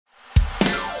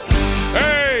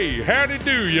howdy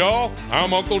do, y'all.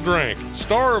 I'm Uncle Drank,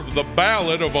 star of The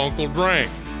Ballad of Uncle Drank.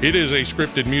 It is a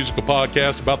scripted musical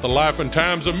podcast about the life and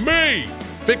times of me,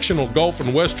 fictional golf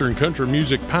and western country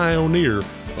music pioneer,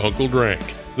 Uncle Drank.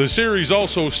 The series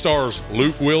also stars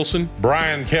Luke Wilson,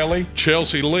 Brian Kelly,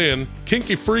 Chelsea Lynn,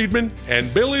 Kinky Friedman,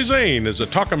 and Billy Zane as a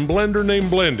talking blender named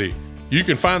Blendy. You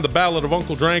can find The Ballad of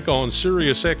Uncle Drank on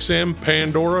SiriusXM,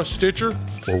 Pandora, Stitcher,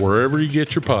 or wherever you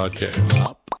get your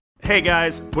podcasts. Hey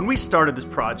guys, when we started this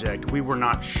project, we were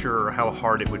not sure how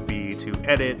hard it would be to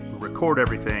edit, record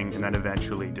everything, and then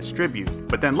eventually distribute.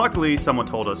 But then luckily, someone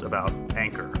told us about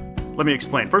Anchor. Let me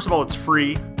explain. First of all, it's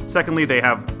free. Secondly, they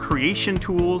have creation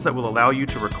tools that will allow you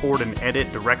to record and edit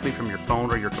directly from your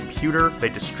phone or your computer. They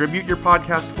distribute your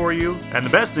podcast for you. And the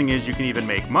best thing is you can even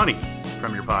make money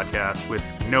from your podcast with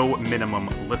no minimum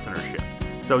listenership.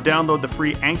 So download the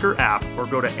free Anchor app or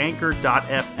go to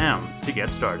anchor.fm to get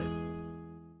started.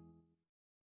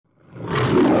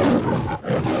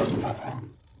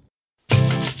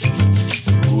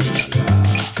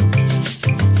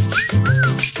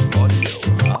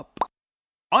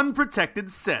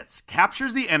 Unprotected Sets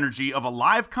captures the energy of a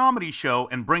live comedy show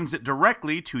and brings it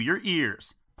directly to your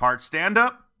ears. Part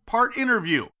stand-up, part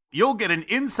interview. You'll get an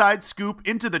inside scoop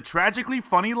into the tragically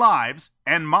funny lives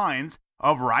and minds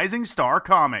of rising star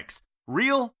comics.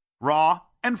 Real, raw,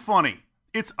 and funny.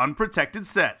 It's Unprotected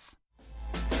Sets.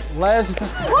 Ladies and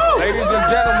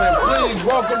gentlemen, please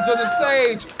welcome to the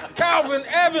stage Calvin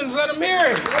Evans. Let him hear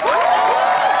it.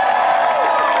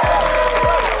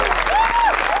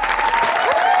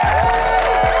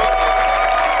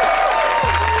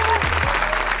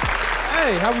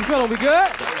 Hey, how we feeling? We good?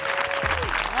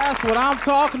 That's what I'm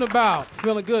talking about.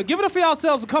 Feeling good. Give it up for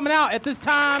yourselves for coming out at this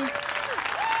time,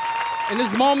 in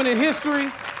this moment in history,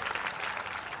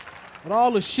 with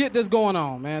all the shit that's going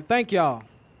on, man. Thank y'all.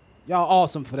 Y'all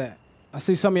awesome for that. I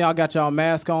see some of y'all got y'all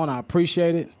mask on. I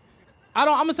appreciate it. I'm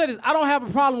gonna say this. I don't have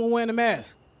a problem with wearing a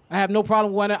mask. I have no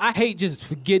problem wearing it. I hate just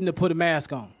forgetting to put a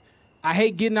mask on. I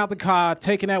hate getting out the car,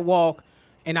 taking that walk,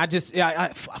 and I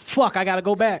gotta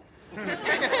go back.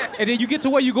 And then you get to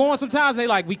where you're going sometimes, they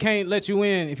like, we can't let you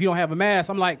in if you don't have a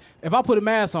mask. I'm like, if I put a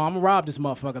mask on, I'm gonna rob this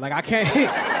motherfucker. Like, I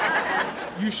can't.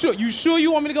 You sure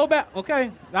you want me to go back?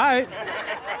 Okay, all right.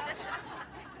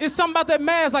 It's something about that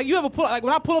mask. Like,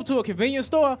 when I pull up to a convenience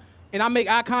store and I make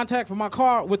eye contact from my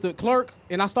car with the clerk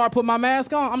and I start putting my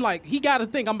mask on, I'm like, he gotta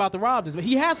think I'm about to rob this, but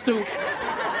he has to.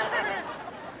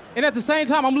 And at the same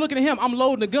time, I'm looking at him, I'm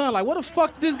loading the gun, like, where the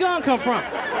fuck did this gun come from?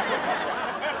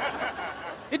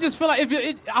 It just feel like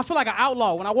I feel like an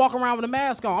outlaw when I walk around with a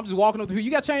mask on. I'm just walking up to people.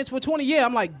 You got change for 20? Yeah.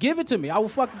 I'm like, give it to me. I will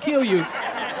fucking kill you.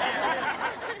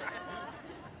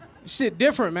 Shit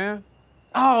different, man.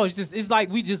 Oh, it's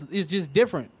just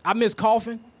different. I miss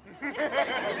coughing.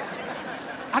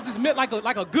 I just meant like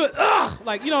a good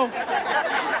like, you know,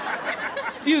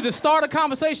 either to start a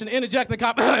conversation, interject the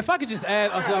conversation. If I could just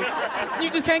add or something, you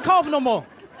just can't cough no more.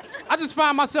 I just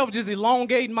find myself just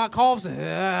elongating my coughs. You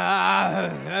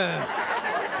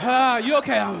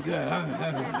okay? I'm good.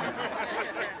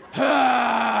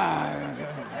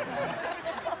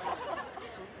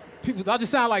 People, I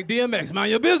just sound like DMX,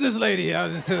 mind your business, lady. I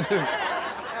was just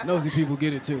nosy people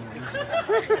get it too.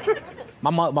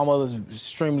 My mother's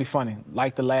extremely funny,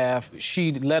 like to laugh.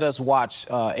 She let us watch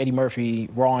Eddie Murphy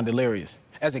Raw and Delirious.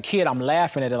 As a kid, I'm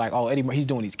laughing at it like, oh, Eddie Murphy, he's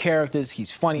doing these characters,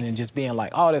 he's funny, and just being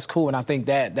like, oh, that's cool. And I think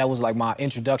that was like my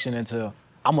introduction into,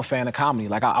 I'm a fan of comedy.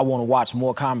 Like, I want to watch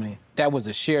more comedy. That was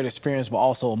a shared experience, but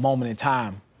also a moment in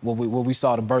time where we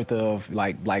saw the birth of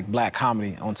like black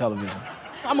comedy on television.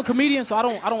 I'm a comedian, so I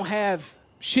don't have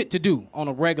shit to do on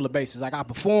a regular basis. Like, I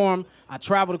perform, I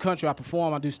travel the country, I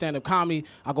perform, I do stand-up comedy,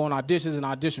 I go on auditions and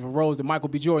audition for roles that Michael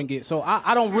B. Jordan gets. So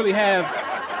I don't really have,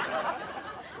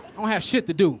 shit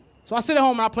to do. So I sit at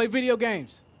home and I play video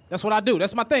games. That's what I do.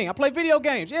 That's my thing. I play video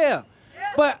games, yeah.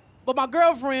 But my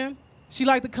girlfriend, she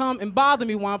like to come and bother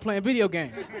me while I'm playing video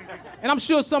games. And I'm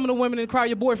sure some of the women in the crowd,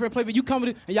 your boyfriend play, you come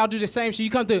to, and y'all do the same shit.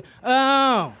 You come to,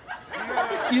 oh,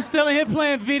 you still in here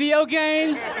playing video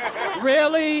games?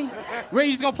 Really? Really,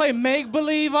 you just gonna play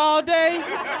make-believe all day?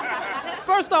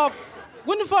 First off,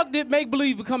 when the fuck did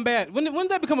make-believe become bad? When did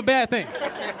that become a bad thing?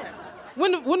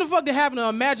 When the fuck did having an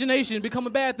imagination become a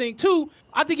bad thing? Two,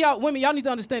 I think y'all women, y'all need to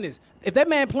understand this. If that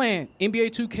man playing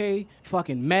NBA 2K,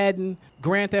 fucking Madden,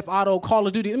 Grand Theft Auto, Call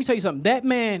of Duty, let me tell you something. That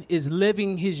man is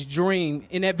living his dream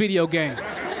in that video game.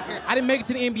 I didn't make it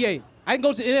to the NBA. I didn't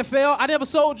go to the NFL. I never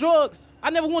sold drugs. I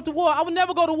never went to war. I would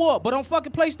never go to war. But on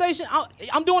fucking PlayStation,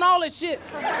 I'm doing all that shit.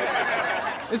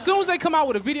 As soon as they come out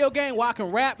with a video game where I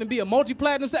can rap and be a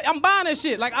multi-platinum, I'm buying that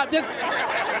shit. Like,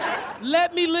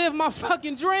 let me live my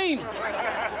fucking dream.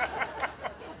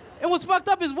 And what's fucked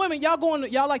up is women.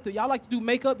 Y'all like to do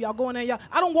makeup. Y'all go in there.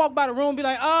 I don't walk by the room and be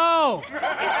like, oh,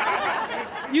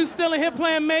 you still in here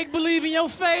playing make believe in your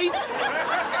face,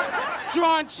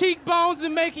 drawing cheekbones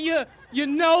and making your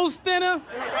nose thinner,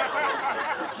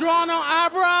 drawing on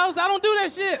eyebrows. I don't do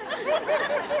that shit.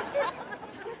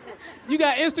 You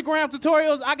got Instagram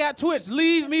tutorials. I got Twitch.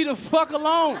 Leave me the fuck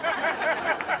alone.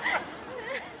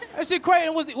 That shit crazy.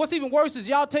 And what's even worse is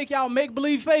y'all take y'all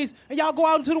make-believe face and y'all go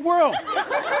out into the world.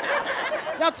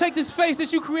 Y'all take this face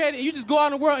that you created and you just go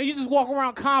out in the world and you just walk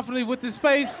around confidently with this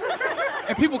face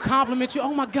and people compliment you.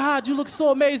 Oh my God, you look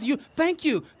so amazing. Thank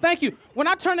you. When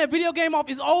I turn that video game off,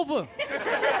 it's over.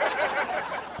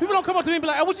 People don't come up to me and be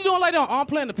like, hey, what you doing later on? Oh, I'm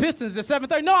playing the Pistons at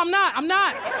 7:30. No, I'm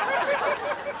not.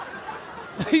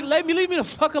 Leave me the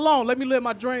fuck alone. Let me live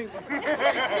my dreams.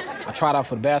 I tried out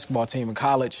for the basketball team in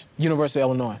college, University of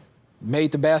Illinois.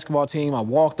 Made the basketball team. I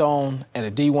walked on at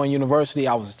a D1 university.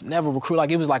 I was never recruited.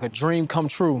 Like, it was like a dream come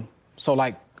true. So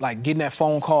like getting that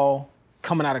phone call,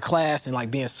 coming out of class and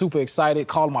like being super excited,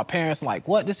 calling my parents and like,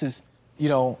 what? This is,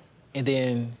 and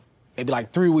then it'd be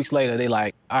like 3 weeks later, they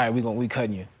like, all right, we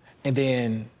cutting you. And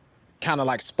then kind of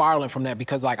like spiraling from that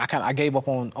because like I gave up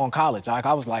on college. Like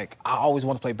I was like, I always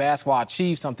wanted to play basketball. I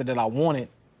achieved something that I wanted,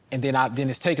 and then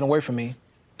it's taken away from me.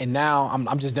 And now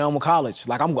I'm just done with college.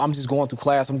 Like I'm just going through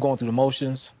class. I'm going through the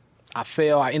motions. I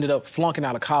failed. I ended up flunking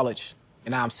out of college,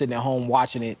 and now I'm sitting at home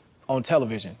watching it on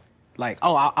television. Like,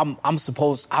 oh, I'm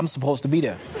supposed to be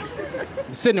there.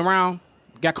 Sitting around,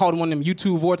 got caught in one of them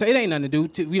YouTube vortex. It ain't nothing to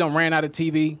do. We done ran out of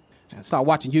TV and started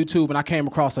watching YouTube, and I came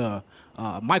across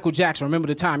Michael Jackson. Remember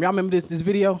the time? Y'all remember this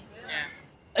video? Yeah.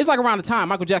 It's like around the time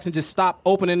Michael Jackson just stopped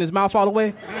opening his mouth all the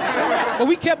way. But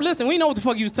we kept listening. We didn't know what the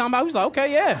fuck he was talking about. We was like,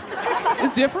 okay, yeah,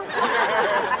 it's different.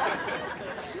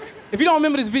 If you don't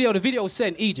remember this video, the video was set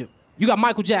in Egypt. You got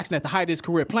Michael Jackson at the height of his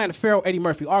career, playing the Pharaoh Eddie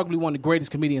Murphy, arguably one of the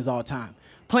greatest comedians of all time.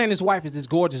 Playing his wife is this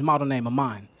gorgeous model named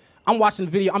Iman. I'm watching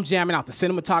the video. I'm jamming out. The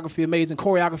cinematography amazing,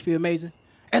 choreography amazing.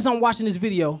 As I'm watching this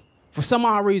video, for some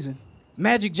odd reason,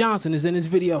 Magic Johnson is in this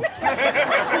video.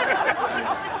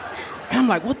 And I'm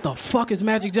like, what the fuck is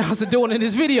Magic Johnson doing in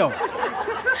this video?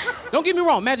 Don't get me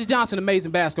wrong, Magic Johnson,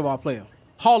 amazing basketball player.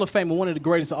 Hall of Famer, one of the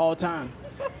greatest of all time.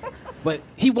 But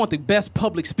he want the best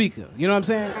public speaker, you know what I'm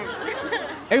saying?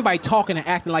 Everybody talking and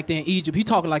acting like they're in Egypt. He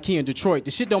talking like he in Detroit.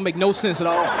 The shit don't make no sense at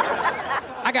all.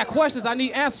 I got questions, I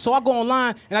need answers, so I go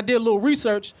online and I did a little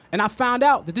research and I found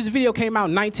out that this video came out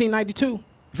in 1992.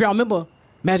 If y'all remember,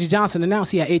 Magic Johnson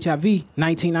announced he had HIV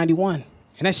 1991.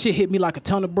 And that shit hit me like a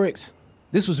ton of bricks.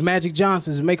 This was Magic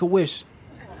Johnson's Make-A-Wish.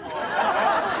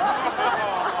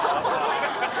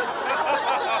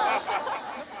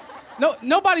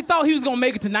 Nobody thought he was gonna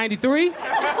make it to 93.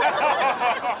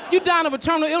 You dying of a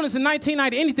terminal illness in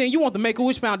 1990, anything, you want the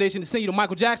Make-A-Wish Foundation to send you to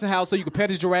Michael Jackson house so you can pet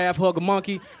his giraffe, hug a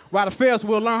monkey, ride a Ferris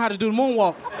wheel, learn how to do the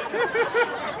moonwalk.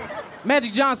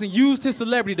 Magic Johnson used his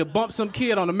celebrity to bump some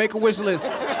kid on the Make-A-Wish list.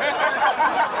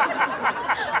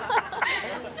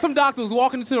 Some doctor was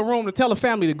walking into the room to tell the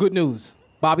family the good news.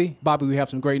 Bobby, we have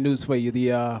some great news for you.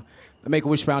 The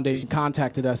Make-A-Wish Foundation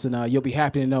contacted us, and you'll be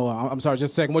happy to know. I'm sorry,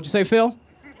 just a second. What'd you say, Phil?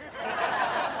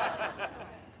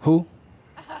 Who?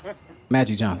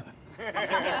 Magic Johnson.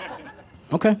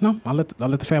 Okay, no, I'll let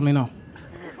the family know.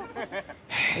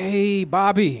 Hey,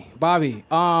 Bobby,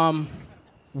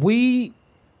 we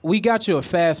got you a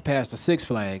fast pass to Six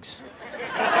Flags.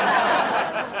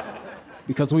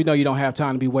 Because we know you don't have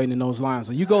time to be waiting in those lines.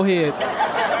 So you go ahead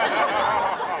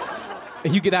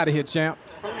and you get out of here, champ.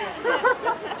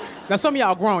 Now, some of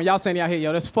y'all grown. Y'all saying out here,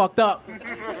 yo, that's fucked up.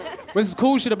 But this is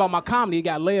cool shit about my comedy. It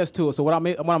got layers to it. So what I'm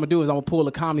going to do is I'm going to pull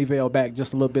the comedy veil back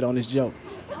just a little bit on this joke.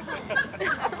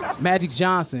 Magic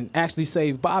Johnson actually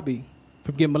saved Bobby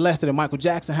from getting molested at Michael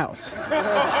Jackson's house.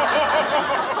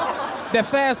 That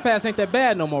fast pass ain't that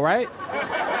bad no more, right?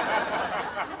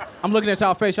 I'm looking at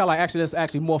y'all face, y'all like, actually, that's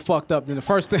actually more fucked up than the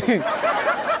first thing.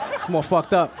 It's more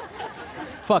fucked up.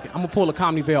 Fuck it, I'm gonna pull the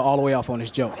comedy veil all the way off on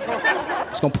this joke.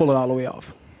 Just gonna pull it all the way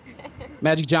off.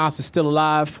 Magic Johnson's still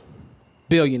alive,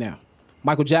 billionaire.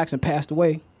 Michael Jackson passed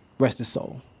away, rest his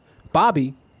soul.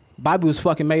 Bobby was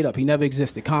fucking made up. He never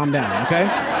existed. Calm down, okay?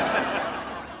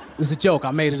 It was a joke,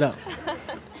 I made it up.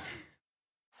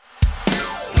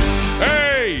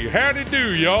 Hey, howdy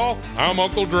do, y'all. I'm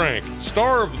Uncle Drank,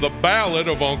 star of The Ballad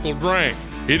of Uncle Drank.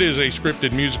 It is a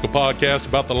scripted musical podcast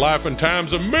about the life and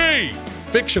times of me,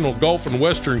 fictional golf and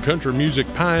western country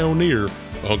music pioneer,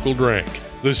 Uncle Drank.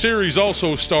 The series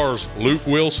also stars Luke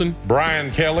Wilson,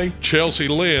 Brian Kelly, Chelsea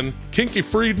Lynn, Kinky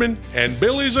Friedman, and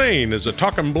Billy Zane as a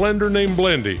talking blender named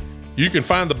Blendy. You can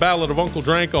find The Ballad of Uncle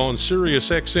Drank on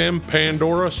SiriusXM,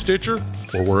 Pandora, Stitcher,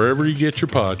 or wherever you get your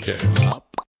podcasts.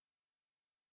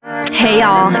 Hey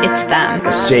y'all, it's them.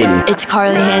 It's Jaden. It's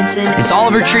Carly Hansen. It's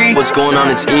Oliver Tree. What's going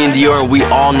on? It's Ian Dior, and we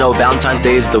all know Valentine's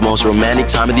Day is the most romantic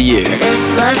time of the year.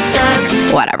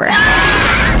 Whatever.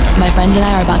 My friends and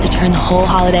I are about to turn the whole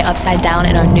holiday upside down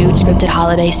in our new scripted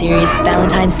holiday series,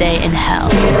 Valentine's Day in Hell.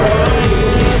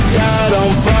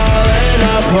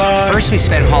 First we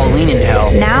spent Halloween in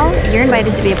hell. Now, you're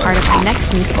invited to be a part of our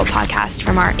next musical podcast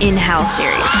from our In Hell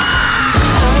series.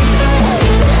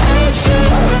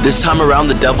 This time around,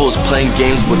 the devil is playing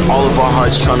games with all of our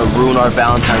hearts, trying to ruin our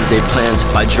Valentine's Day plans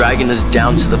by dragging us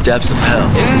down to the depths of hell.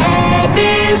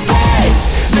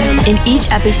 In each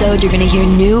episode, you're going to hear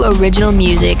new original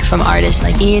music from artists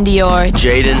like Ian Dior,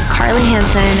 Jaden, Carly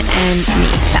Hansen, and me,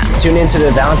 Fem. Tune into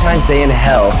the Valentine's Day in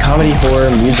Hell comedy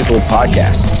horror musical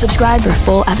podcast. Subscribe for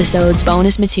full episodes,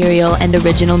 bonus material, and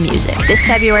original music. This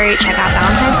February, check out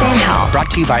Valentine's Day in Hell. Brought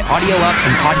to you by Audio Up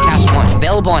and Podcast One.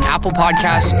 Available on Apple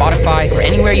Podcasts, Spotify, or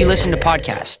anywhere you listen to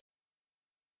podcasts.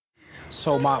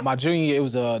 So my junior year, it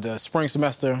was the spring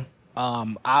semester.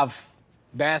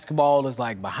 Basketball is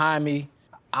like behind me.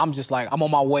 I'm just like, I'm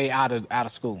on my way out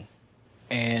of school.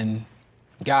 And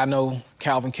guy I know,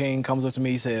 Calvin King, comes up to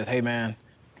me, he says, hey man,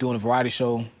 doing a variety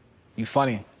show, you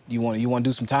funny. You want to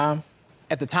do some time?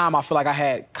 At the time, I feel like I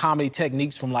had comedy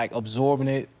techniques from like absorbing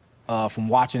it, from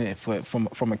watching it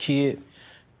from a kid.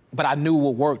 But I knew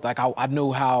what worked. Like I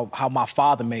knew how my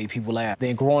father made people laugh.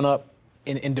 Then growing up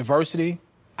in diversity,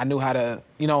 I knew how to,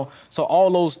 so all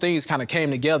those things kind of came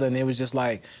together, and it was just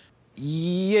like,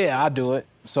 yeah, I do it.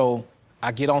 So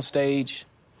I get on stage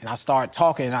and I start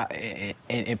talking,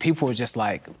 and people were just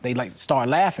like, they like start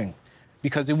laughing,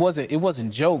 because it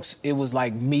wasn't jokes. It was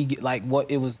like me, like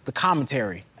it was the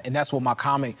commentary, and that's what my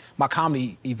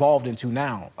comedy evolved into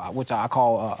now, which I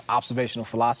call observational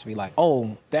philosophy. Like,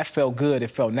 oh, that felt good.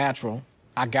 It felt natural.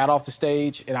 I got off the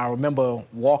stage, and I remember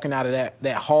walking out of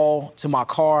that hall to my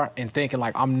car and thinking,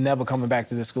 like, I'm never coming back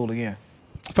to this school again.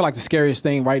 I feel like the scariest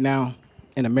thing right now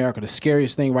in America,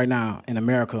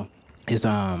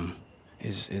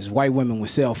 is white women with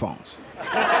cell phones.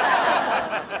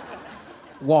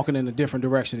 Walking in a different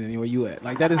direction than where you at.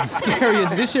 Like, that is the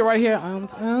scariest. This shit right here,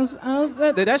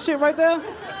 that shit right there,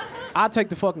 I take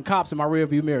the fucking cops in my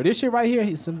rearview mirror. This shit right here,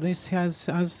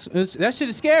 that shit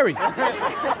is scary.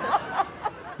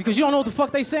 Because you don't know what the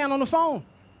fuck they saying on the phone.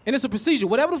 And it's a procedure.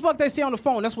 Whatever the fuck they say on the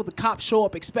phone, that's what the cops show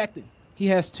up expecting. He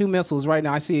has 2 missiles right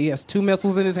now. I see he has 2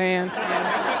 missiles in his hand.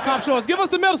 Cop shows, give us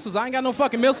the missiles. I ain't got no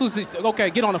fucking missiles. Okay,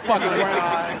 get on the fucking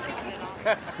ground.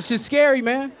 It's just scary,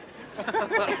 man.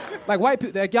 Like white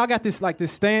people, like y'all got this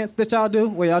stance that y'all do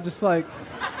where y'all just like,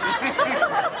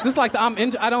 this like the I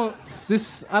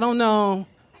don't know.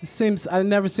 It seems I've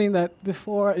never seen that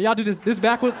before. Y'all do this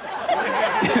backwards.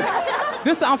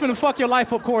 This I'm finna fuck your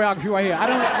life up choreography right here. I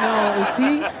don't know. Is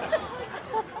he?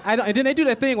 And then they do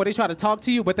that thing where they try to talk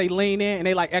to you, but they lean in and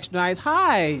they like extra nice.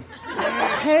 Hi.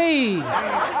 Hey.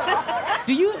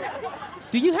 Do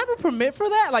you have a permit for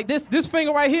that? Like this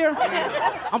finger right here?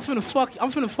 I'm finna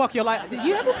fuck your life. Did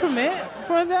you have a permit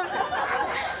for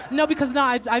that? No, because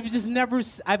I've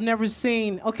never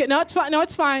seen. Okay, no, it's fine. No,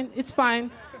 it's fine. It's fine.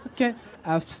 Okay.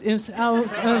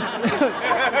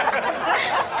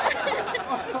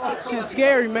 Shit's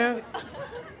scary, man. I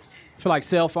feel like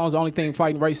cell phones are the only thing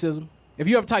fighting racism. If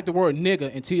you ever type the word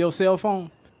nigga into your cell phone,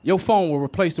 your phone will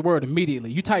replace the word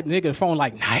immediately. You type nigga, the phone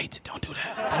like, night, don't do that.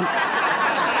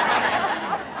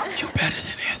 You better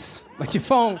than this. Like your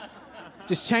phone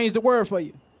just changed the word for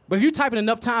you. But if you type it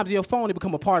enough times in your phone, it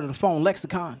become a part of the phone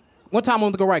lexicon. One time I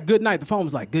went to go write good night, the phone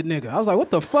was like, good nigga. I was like, what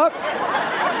the fuck?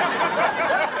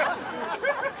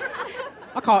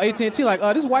 I called AT&T like,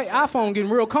 this white iPhone getting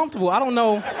real comfortable. I don't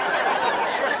know.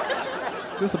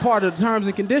 This is a part of the terms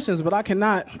and conditions, but I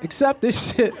cannot accept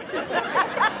this shit.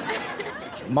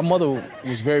 My mother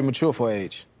was very mature for her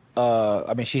age.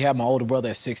 She had my older brother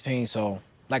at 16, so,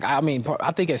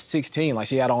 I think at 16,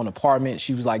 she had her own apartment.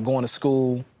 She was, going to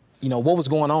school. What was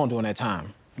going on during that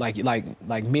time? Like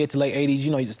mid to late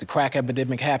 80s, just the crack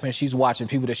epidemic happened. She's watching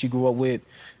people that she grew up with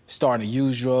starting to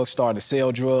use drugs, starting to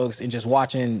sell drugs, and just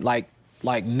watching,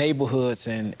 neighborhoods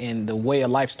and the way of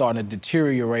life starting to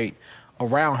deteriorate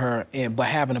around her, but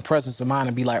having a presence of mind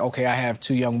and be like, okay, I have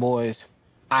 2 young boys.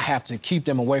 I have to keep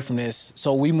them away from this.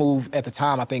 So we moved, at the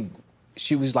time, I think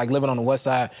she was living on the west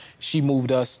side. She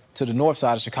moved us to the north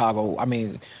side of Chicago,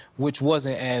 which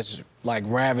wasn't as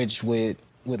ravaged with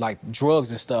drugs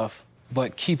and stuff,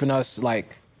 but keeping us in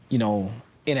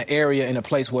an area, in a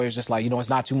place where it's just it's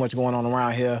not too much going on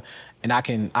around here, and I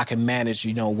can manage,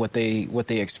 what they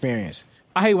experience.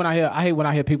 I hate when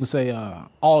I hear people say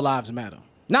all lives matter.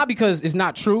 Not because it's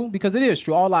not true, because it is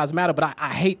true. All lives matter, but I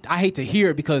hate to hear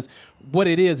it because what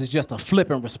it is just a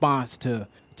flippant response to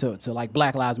like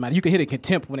Black Lives Matter. You can hit a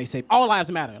contempt when they say all lives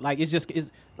matter. Like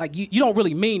it's like you don't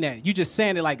really mean that. You just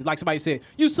saying it like somebody said,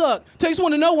 you suck, takes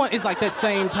one to know one. It's like that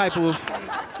same type of,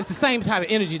 it's the same type of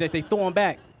energy that they throwing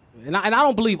back. And I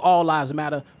don't believe all lives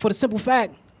matter for the simple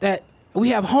fact that we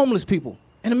have homeless people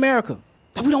in America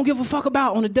that we don't give a fuck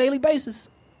about on a daily basis.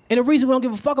 And the reason we don't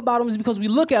give a fuck about them is because we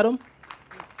look at them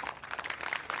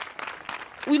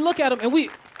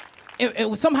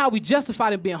and somehow we justify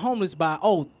them being homeless by,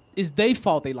 it's their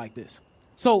fault they like this.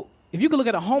 So if you can look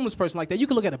at a homeless person like that, you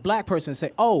can look at a black person and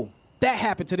say, that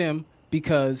happened to them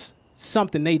because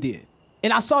something they did.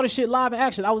 And I saw this shit live in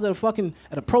action. I was at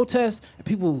a protest, and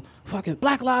people fucking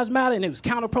Black Lives Matter, and it was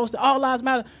counter-protest, all lives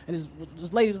matter. And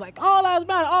this lady was like, all lives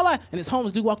matter, all lives. And this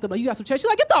homeless dude walked up like, you got some change? She's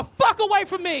like, get the fuck away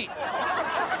from me!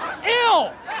 Ew!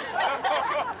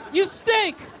 You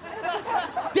stink!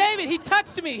 David, he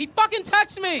touched me. He fucking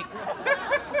touched me.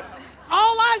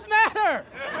 All lives matter.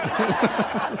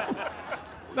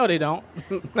 No, they don't.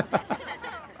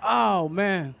 Oh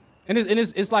man, and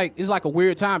it's like a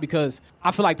weird time because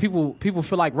I feel like people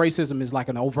feel like racism is like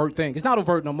an overt thing. It's not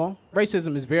overt no more.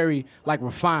 Racism is very like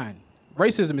refined.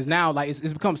 Racism is now like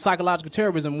it's become psychological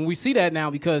terrorism. When we see that now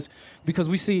because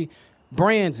we see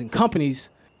brands and companies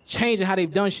changing how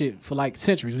they've done shit for like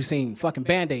centuries. We've seen fucking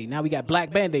Band-Aid. Now we got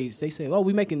black Band-Aids. They say,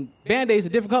 we making Band-Aids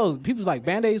of different colors. People's like,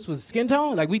 Band-Aids was skin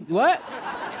tone? Like, what?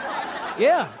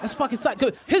 Yeah, that's fucking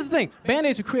good. Here's the thing.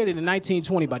 Band-Aids were created in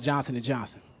 1920 by Johnson &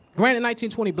 Johnson. Granted,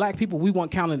 1920, black people, we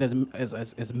weren't counted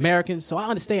as Americans, so I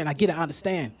understand. I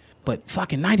understand. But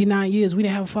fucking 99 years, we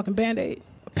didn't have a fucking Band-Aid.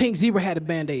 Pink Zebra had a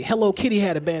Band-Aid. Hello Kitty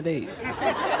had a Band-Aid.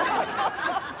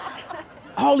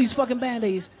 All these fucking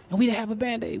Band-Aids, and we didn't have a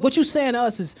Band-Aid. What you saying to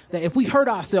us is that if we hurt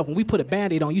ourselves when we put a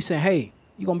Band-Aid on, you saying, hey,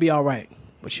 you're going to be all right,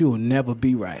 but you will never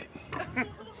be right. And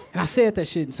I said that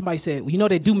shit, and somebody said, well,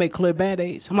 they do make clear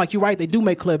Band-Aids. I'm like, you're right, they do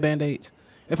make clear Band-Aids.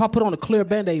 If I put on a clear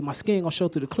Band-Aid, my skin going to show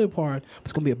through the clear part, but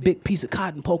it's going to be a big piece of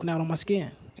cotton poking out on my skin.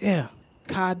 Yeah,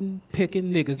 cotton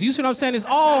picking niggas. Do you see what I'm saying? It's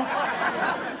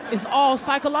all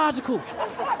psychological.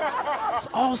 It's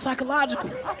all psychological.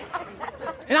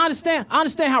 And I understand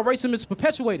how racism is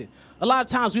perpetuated. A lot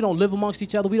of times we don't live amongst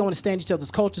each other. We don't understand each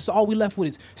other's culture. So all we left with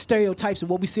is stereotypes of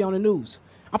what we see on the news.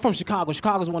 I'm from Chicago.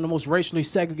 Chicago is one of the most racially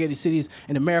segregated cities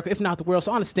in America, if not the world.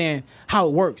 So I understand how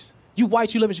it works. You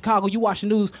white, you live in Chicago, you watch the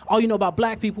news. All you know about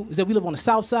black people is that we live on the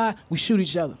south side, we shoot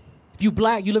each other. If you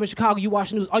black, you live in Chicago, you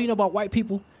watch the news. All you know about white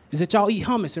people is that y'all eat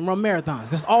hummus and run marathons.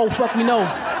 That's all the fuck we know.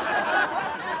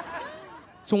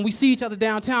 So when we see each other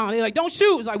downtown, they're like, don't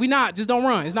shoot. It's like, we not, just don't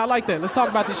run. It's not like that. Let's talk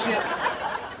about this shit.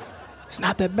 It's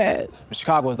not that bad.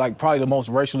 Chicago is like probably the most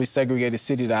racially segregated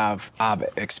city that I've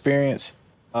experienced.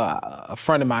 A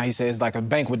friend of mine, he said it's like a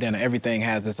banquet dinner. Everything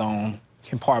has its own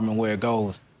compartment where it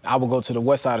goes. I would go to the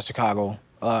west side of Chicago,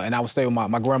 and I would stay with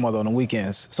my grandmother on the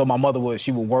weekends. So my mother would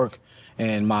work,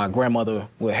 and my grandmother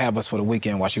would have us for the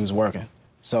weekend while she was working.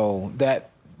 So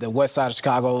the west side of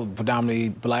Chicago, predominantly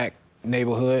black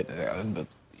neighborhood.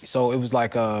 So it was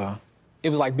like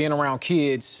being around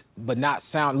kids, but not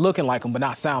looking like them, but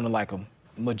not sounding like them.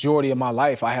 Majority of my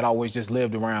life, I had always just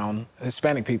lived around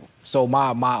Hispanic people. So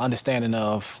my understanding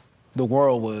of the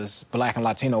world was black and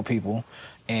Latino people,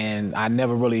 and I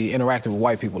never really interacted with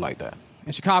white people like that.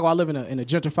 In Chicago, I live in a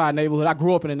gentrified neighborhood. I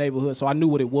grew up in a neighborhood, so I knew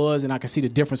what it was, and I could see the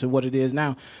difference of what it is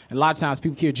now. And a lot of times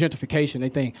people hear gentrification, they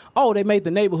think, they made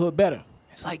the neighborhood better.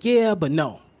 It's like, yeah, but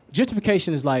no.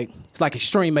 Gentrification is like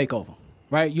extreme makeover,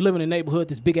 right? You live in a neighborhood,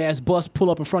 this big-ass bus pull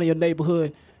up in front of your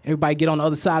neighborhood, everybody get on the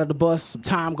other side of the bus, some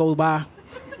time goes by.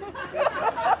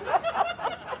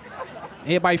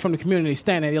 Everybody from the community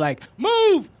stand there, they're like,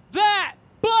 move that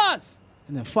bus!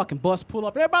 And then fucking bus pull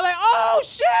up, and everybody like, oh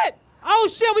shit,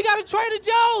 we got a Trader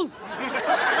Joe's!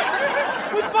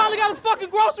 We finally got a fucking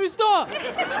grocery store!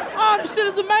 Oh, this shit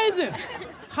is amazing!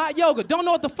 Hot yoga, don't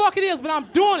know what the fuck it is, but I'm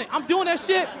doing it. I'm doing that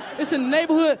shit. It's in the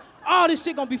neighborhood. Oh, this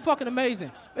shit gonna be fucking amazing.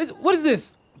 What is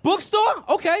this? Bookstore?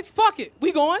 Okay, fuck it.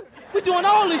 We going. We doing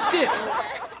all this shit.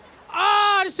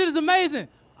 Ah, this shit is amazing.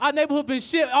 Our neighborhood been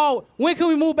shit. Oh, when can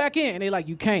we move back in? And they like,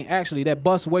 you can't. Actually, that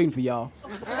bus waiting for y'all.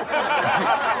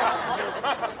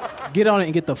 Get on it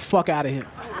and get the fuck out of here.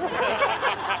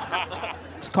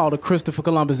 It's called the Christopher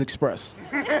Columbus Express.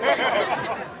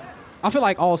 I feel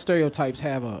like all stereotypes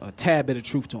have a tad bit of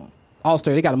truth to them.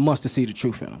 They got a must to see the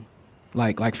truth in them.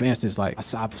 Like for instance, like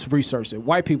I've researched it.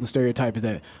 White people stereotype is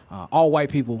that all white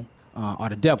people are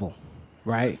the devil,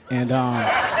 right? And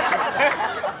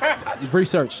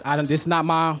research. This is not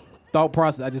my thought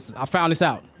process. I found this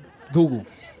out. Google.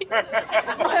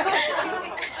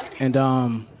 And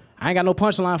I ain't got no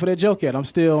punchline for that joke yet. I'm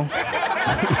still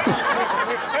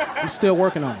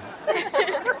working on it.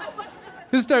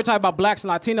 This is a stereotype about blacks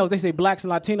and Latinos. They say blacks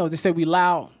and Latinos, they say we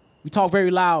loud. We talk very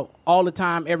loud all the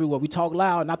time, everywhere. We talk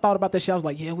loud. And I thought about that shit. I was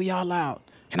like, yeah, we all loud.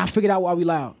 And I figured out why we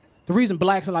loud. The reason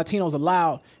blacks and Latinos are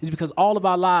loud is because all of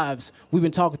our lives, we've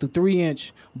been talking through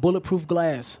 3-inch bulletproof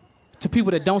glass to people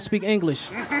that don't speak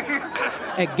English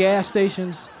at gas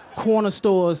stations, corner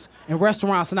stores, and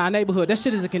restaurants in our neighborhood. That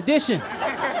shit is a condition.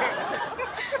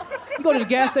 You go to the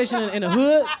gas station in the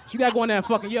hood, you gotta go in there and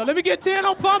fucking yell, let me get 10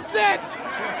 on pump 6.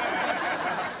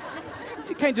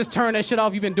 You can't just turn that shit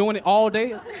off. You've been doing it all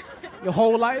day, your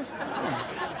whole life.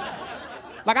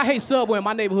 Like, I hate Subway in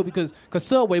my neighborhood because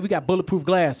Subway, we got bulletproof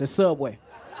glass at Subway.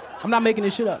 I'm not making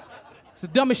this shit up. It's the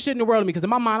dumbest shit in the world to me because in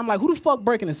my mind, I'm like, who the fuck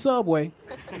breaking a Subway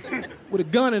with a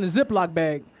gun in a Ziploc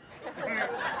bag,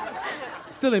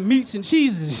 stealing meats and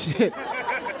cheeses and shit?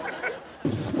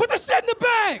 Put the shit in the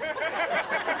bag!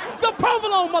 The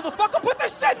provolone, motherfucker, put the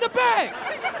shit in the bag!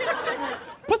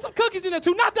 Put some cookies in there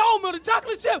too, not the oatmeal, the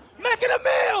chocolate chip. Make it a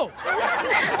meal!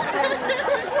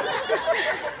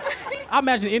 I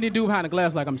imagine an Indian dude behind the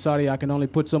glass like, I'm sorry, I can only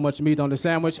put so much meat on the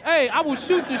sandwich. Hey, I will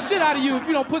shoot the shit out of you if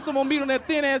you don't put some more meat on that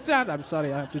thin-ass sandwich. I'm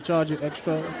sorry, I have to charge you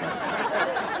extra.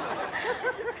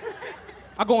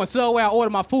 I go in Subway, I order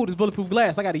my food, it's bulletproof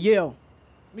glass. I gotta yell.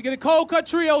 Let me get a cold cut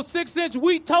trio, 6-inch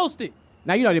wheat toasted.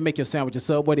 Now, you know they make your sandwich at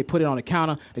Subway, they put it on the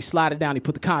counter, they slide it down, they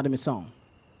put the condiments on.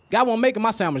 Guy won't making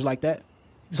my sandwich like that.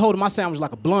 He's holding my sandwich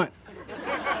like a blunt.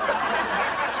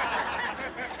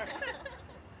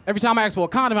 Every time I ask for a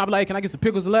condiment, I be like, can I get some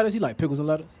pickles and lettuce? He like, pickles and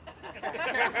lettuce?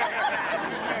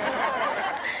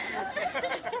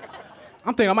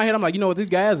 I'm thinking in my head, I'm like, you know what, this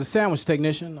guy is a sandwich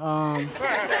technician.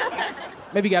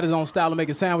 Maybe he got his own style of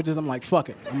making sandwiches. I'm like, fuck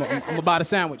it, I'm gonna buy the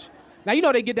sandwich. Now, you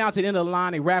know they get down to the end of the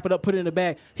line, they wrap it up, put it in the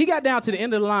bag. He got down to the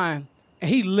end of the line, and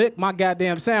he licked my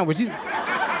goddamn sandwich. He's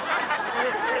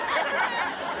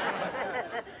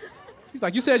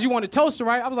like, you said you wanted toaster,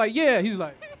 right? I was like, yeah. He's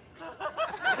like...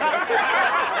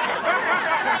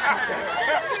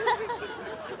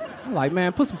 I'm like,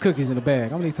 man, put some cookies in the bag.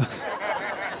 I'm gonna need those.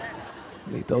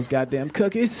 Need those goddamn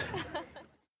cookies.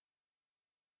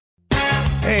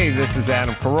 Hey, this is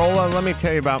Adam Carolla. Let me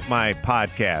tell you about my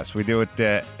podcast. We do it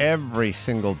every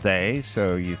single day,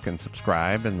 so you can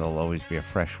subscribe, and there'll always be a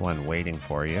fresh one waiting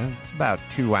for you. It's about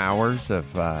 2 hours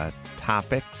of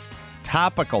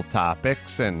topical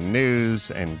topics, and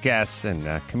news, and guests,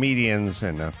 and comedians,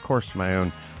 and, of course, my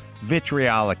own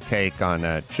vitriolic take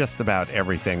on just about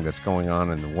everything that's going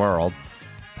on in the world.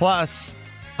 Plus,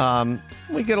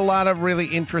 we get a lot of really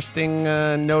interesting,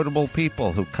 notable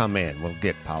people who come in. We'll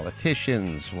get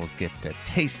politicians, we'll get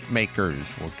tastemakers,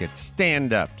 we'll get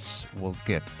stand-ups, we'll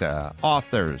get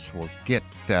authors, we'll get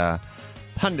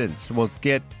pundits, we'll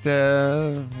get,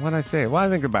 what I say? Well, I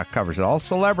think about covers it all.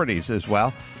 Celebrities as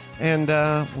well. And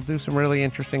we'll do some really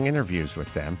interesting interviews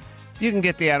with them. You can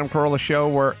get The Adam Carolla Show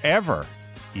wherever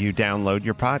you download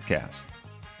your podcast.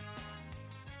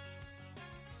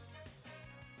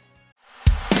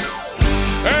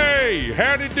 Hey,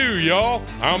 howdy do, y'all.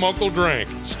 I'm Uncle Drank,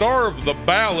 star of The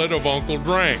Ballad of Uncle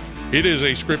Drank. It is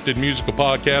a scripted musical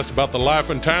podcast about the life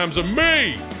and times of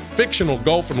me, fictional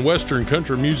golf and western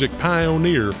country music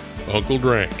pioneer, Uncle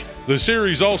Drank. The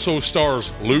series also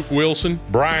stars Luke Wilson,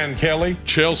 Brian Kelly,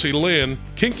 Chelsea Lynn,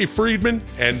 Kinky Friedman,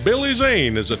 and Billy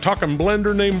Zane as a talking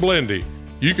blender named Blendy.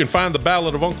 You can find The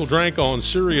Ballad of Uncle Drank on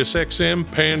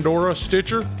SiriusXM, Pandora,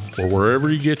 Stitcher, or wherever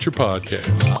you get your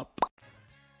podcasts.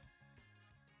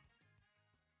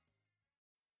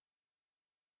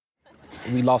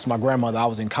 We lost my grandmother. I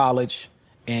was in college,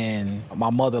 and my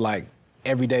mother, like,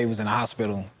 every day was in the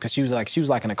hospital because she was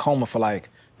like in a coma for like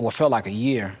what felt like a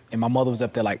year, and my mother was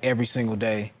up there like every single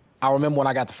day. I remember when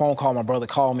I got the phone call, my brother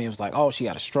called me. It was like, oh, she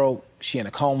had a stroke, she in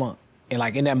a coma, and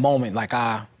like in that moment, like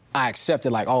I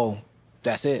accepted like, oh,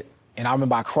 that's it. And I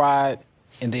remember I cried,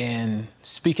 and then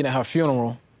speaking at her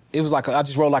funeral, it was like I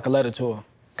just wrote like a letter to her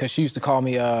because she used to call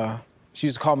me her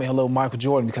little Michael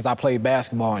Jordan because I played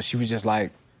basketball, and she was just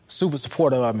like super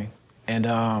supportive of me. And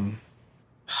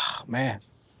man.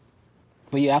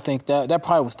 But yeah, I think that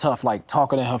probably was tough, like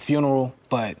talking at her funeral,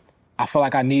 but I felt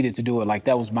like I needed to do it. Like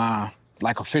that was my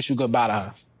like official goodbye to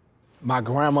her. My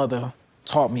grandmother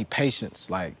taught me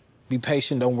patience, like be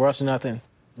patient, don't rush nothing.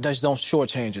 Just don't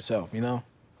shortchange yourself, you know?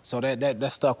 So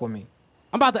that stuck with me.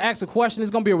 I'm about to ask a question. It's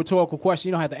gonna be a rhetorical question.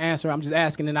 You don't have to answer. I'm just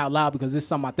asking it out loud because this is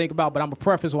something I think about, but I'm gonna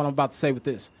preface what I'm about to say with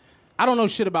this. I don't know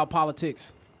shit about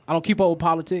politics. I don't keep up with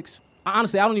politics.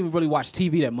 Honestly, I don't even really watch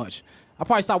TV that much. I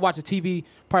probably stopped watching TV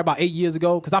probably about 8 years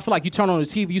ago because I feel like you turn on the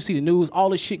TV, you see the news, all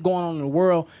this shit going on in the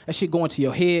world, that shit going to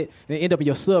your head, and it end up in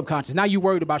your subconscious. Now you're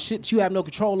worried about shit that you have no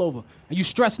control over, and you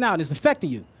stressing out, and it's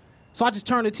affecting you. So I just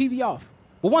turned the TV off.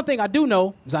 But one thing I do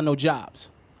know is I know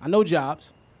jobs. I know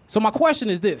jobs. So my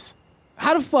question is this.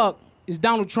 How the fuck is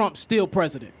Donald Trump still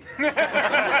president?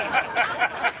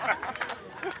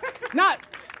 Not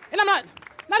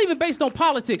even based on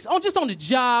politics, just on the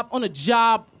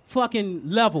job fucking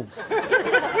level.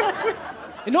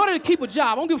 In order to keep a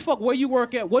job, I don't give a fuck where you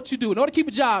work at, what you do. In order to keep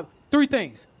a job, 3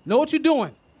 things. Know what you're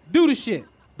doing. Do the shit.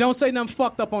 Don't say nothing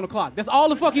fucked up on the clock. That's all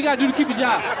the fuck you gotta do to keep a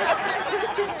job.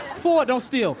 4, don't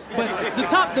steal.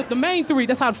 But the main 3,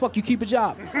 that's how the fuck you keep a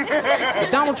job.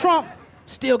 But Donald Trump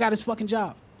still got his fucking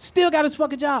job. Still got his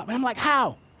fucking job. And I'm like,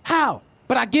 how? How?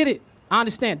 But I get it. I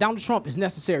understand. Donald Trump is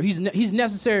necessary. He's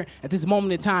necessary at this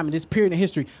moment in time, in this period in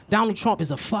history. Donald Trump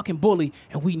is a fucking bully,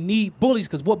 and we need bullies,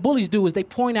 because what bullies do is they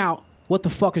point out what the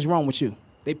fuck is wrong with you.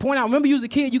 They point out, remember you was a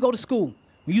kid, you go to school.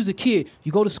 When you was a kid,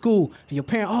 you go to school, and your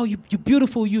parent, oh, you're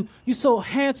beautiful, you so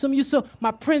handsome, you so,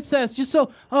 my princess, you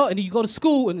so, oh, and then you go to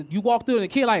school, and you walk through, and the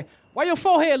kid like, why your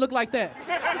forehead look like that?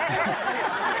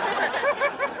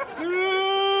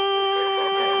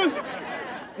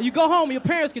 And you go home and your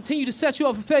parents continue to set you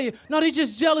up for failure. No, they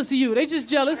just jealous of you. They just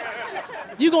jealous.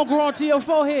 You gonna grow onto your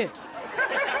forehead.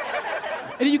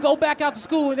 And then you go back out to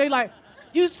school and they like,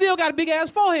 you still got a big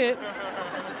ass forehead.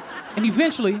 And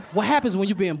eventually, what happens when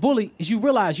you're being bullied is you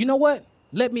realize, you know what?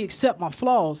 Let me accept my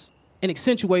flaws and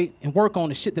accentuate and work on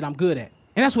the shit that I'm good at.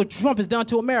 And that's what Trump has done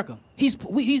to America. He's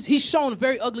shown a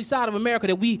very ugly side of America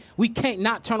that we can't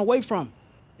not turn away from.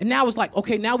 And now it's like,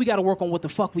 okay, now we gotta work on what the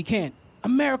fuck we can.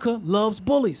 America loves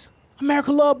bullies.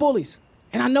 America loves bullies.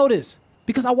 And I know this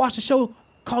because I watched a show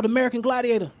called American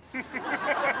Gladiator.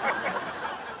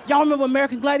 Y'all remember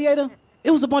American Gladiator? It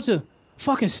was a bunch of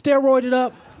fucking steroided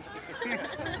up,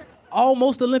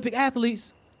 almost Olympic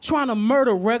athletes trying to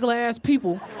murder regular ass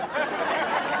people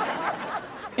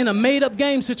in a made up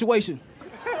game situation.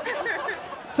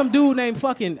 Some dude named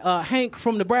fucking Hank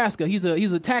from Nebraska, he's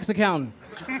a tax accountant,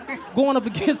 going up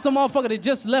against some motherfucker that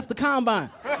just left the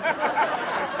combine.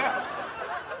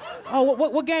 Oh,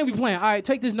 what game we playing? All right,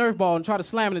 take this Nerf ball and try to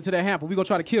slam it into that hamper. We're going to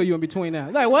try to kill you in between now.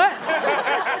 Like, what?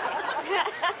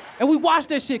 And we watch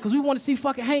that shit because we want to see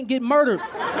fucking Hank get murdered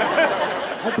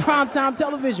on primetime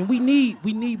television. We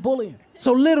need bullying.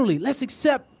 So literally, let's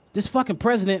accept this fucking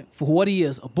president for what he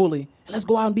is, a bully, and let's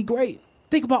go out and be great.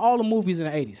 Think about all the movies in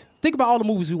the 80s. Think about all the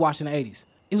movies we watched in the 80s.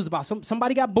 It was about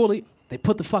somebody got bullied. They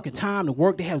put the fucking time, the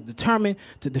work, they have determined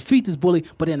to defeat this bully,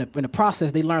 but in the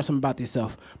process, they learned something about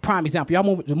themselves. Prime example, y'all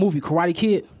remember the movie Karate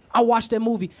Kid? I watched that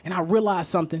movie, and I realized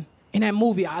something. In that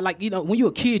movie, when you're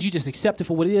a kid, you just accept it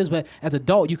for what it is, but as an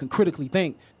adult, you can critically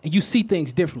think, and you see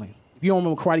things differently. If you don't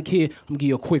remember Karate Kid, I'm gonna give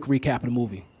you a quick recap of the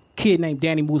movie. Kid named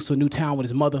Danny moves to a new town with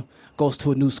his mother, goes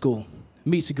to a new school,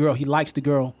 meets a girl, he likes the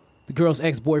girl. The girl's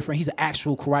ex-boyfriend, he's an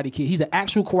actual Karate Kid. He's an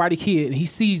actual Karate Kid, and he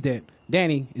sees that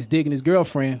Danny is digging his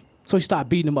girlfriend. So he started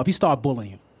beating him up. He started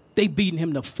bullying him. They beating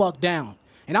him the fuck down.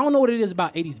 And I don't know what it is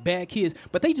about 80s bad kids,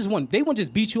 but they wouldn't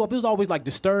just beat you up. It was always like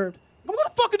Disturbed. I'm gonna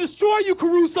fucking destroy you,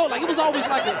 Caruso. Like, it was always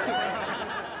like,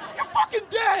 you're fucking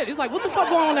dead. It's like, what the fuck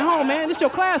going on at home, man? This your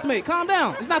classmate. Calm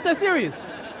down. It's not that serious.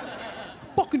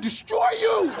 Fucking destroy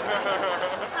you.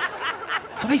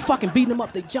 So they fucking beating him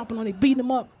up. They jumping on, they beating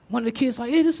him up. One of the kids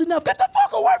like, hey, this is enough. Get the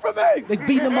fuck away from me. They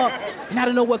beating him up. And out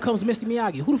of nowhere comes Mr.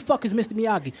 Miyagi. Who the fuck is Mr.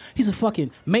 Miyagi? He's a fucking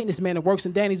maintenance man that works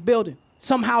in Danny's building.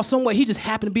 Somehow, someway, he just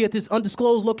happened to be at this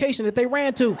undisclosed location that they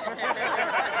ran to.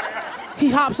 He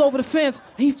hops over the fence,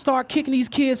 and he starts kicking these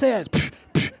kids' ass.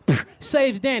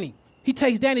 Saves Danny. He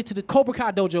takes Danny to the Cobra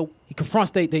Kai dojo. He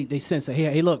confronts they sensei.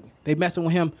 Hey, look, they messing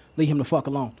with him. Leave him the fuck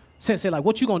alone. Sensei like,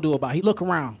 what you gonna do about it? He look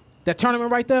around. That tournament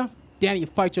right there, Danny, you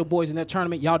fight your boys in that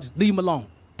tournament. Y'all just leave him alone.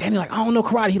 Danny like, I don't know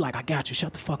karate. He like, I got you.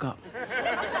 Shut the fuck up.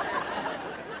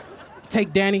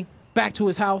 Take Danny back to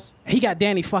his house. He got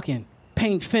Danny fucking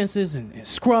painting fences and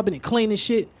scrubbing and cleaning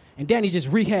shit. And Danny just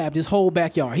rehabbed his whole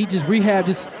backyard. He just rehabbed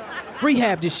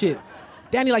this shit.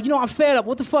 Danny like, I'm fed up.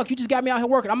 What the fuck? You just got me out here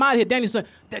working. I'm out here. Danny's son.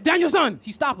 Daniel's son.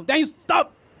 He stopped him. Daniel,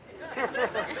 stop.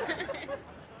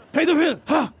 Pay the bill.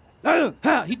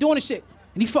 Ha. He doing this shit.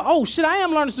 And he thought, oh shit, I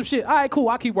am learning some shit. All right, cool.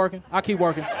 I'll keep working.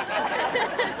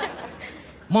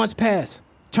 Months pass.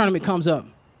 Tournament comes up.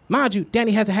 Mind you,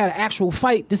 Danny hasn't had an actual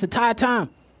fight this entire time.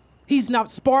 He's not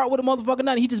sparred with a motherfucker,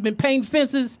 nothing. He's just been painting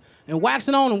fences and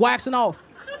waxing on and waxing off.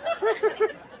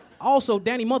 Also,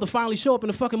 Danny's mother finally showed up in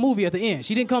the fucking movie at the end.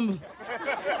 She didn't come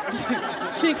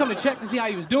to check to see how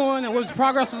he was doing and what his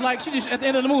progress was like. She just, at the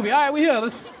end of the movie, all right, we here.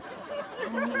 Let's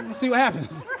see what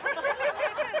happens.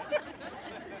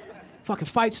 Fucking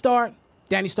fight start.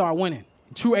 Danny started winning.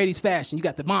 In true 80s fashion, you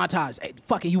got the montage. Hey,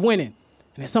 fucking, you winning.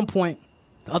 And at some point,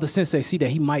 the other sensei see that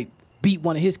he might beat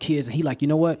one of his kids, and he like, you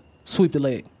know what? Sweep the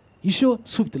leg. You sure?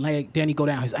 Sweep the leg. Danny go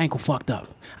down. His ankle fucked up.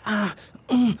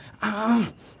 Mr.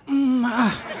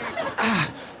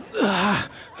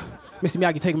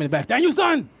 Miyagi take him in the back. Daniel,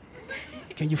 son!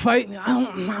 Can you fight? I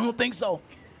don't think so.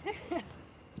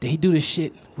 Then he do this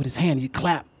shit with his hand. He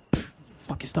clap.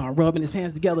 Fucking start rubbing his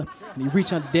hands together. And he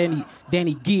reach under Danny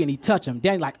Gee and he touch him.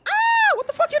 Danny like, what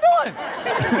the fuck you doing?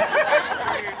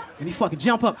 And he fucking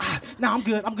jump up. Nah, I'm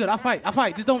good. I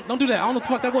fight. Just don't do that. I don't know what the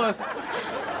fuck that was.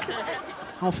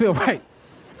 I don't feel right.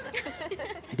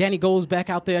 Danny goes back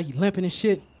out there. He limping and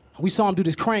shit. We saw him do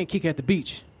this crane kick at the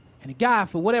beach. And the guy,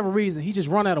 for whatever reason, he just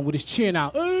run at him with his chin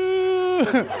out.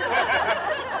 And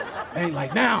he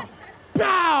like, now.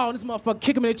 Bow! And this motherfucker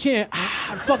kick him in the chin.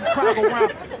 The fucking crowd go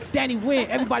around. Danny win.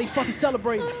 Everybody's fucking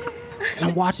celebrating. And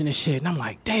I'm watching this shit, and I'm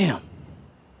like, damn.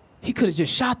 He could have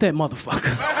just shot that motherfucker.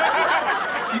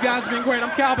 You guys have been great.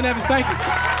 I'm Calvin Evans. Thank you.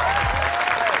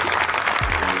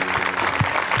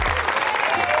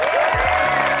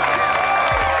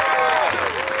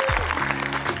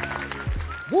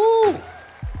 Woo!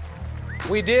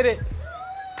 We did it.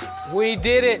 We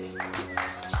did it.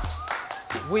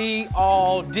 We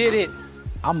all did it.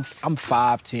 I'm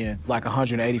 5'10", like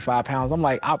 185 pounds. I'm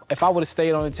like, if I would have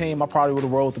stayed on the team, I probably would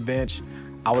have rolled the bench.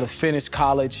 I would have finished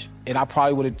college, and I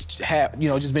probably would have had,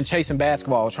 just been chasing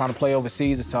basketball, trying to play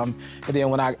overseas or something. And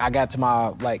then when I got to my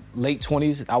late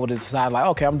 20s, I would have decided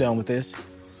okay, I'm done with this.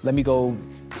 Let me go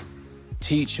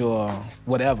teach or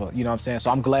whatever, you know what I'm saying?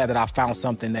 So I'm glad that I found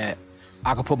something that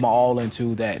I could put my all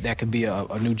into that could be a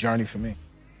new journey for me.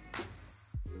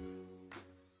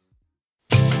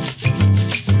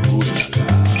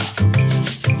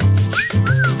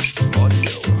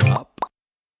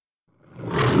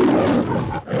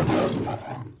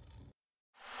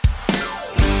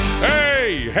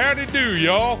 Hey, howdy do,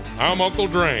 y'all. I'm Uncle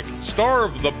Drank, star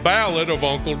of The Ballad of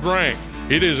Uncle Drank.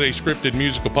 It is a scripted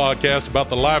musical podcast about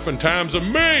the life and times of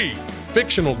me,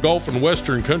 fictional golf and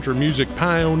western country music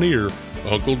pioneer,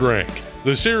 Uncle Drank.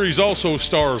 The series also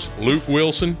stars Luke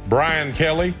Wilson, Brian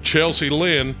Kelly, Chelsea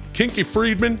Lynn, Kinky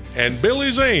Friedman, and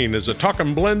Billy Zane as a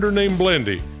talking blender named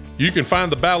Blendy. You can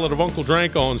find The Ballad of Uncle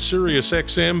Drank on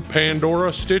SiriusXM,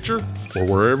 Pandora, Stitcher, or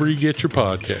wherever you get your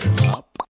podcasts.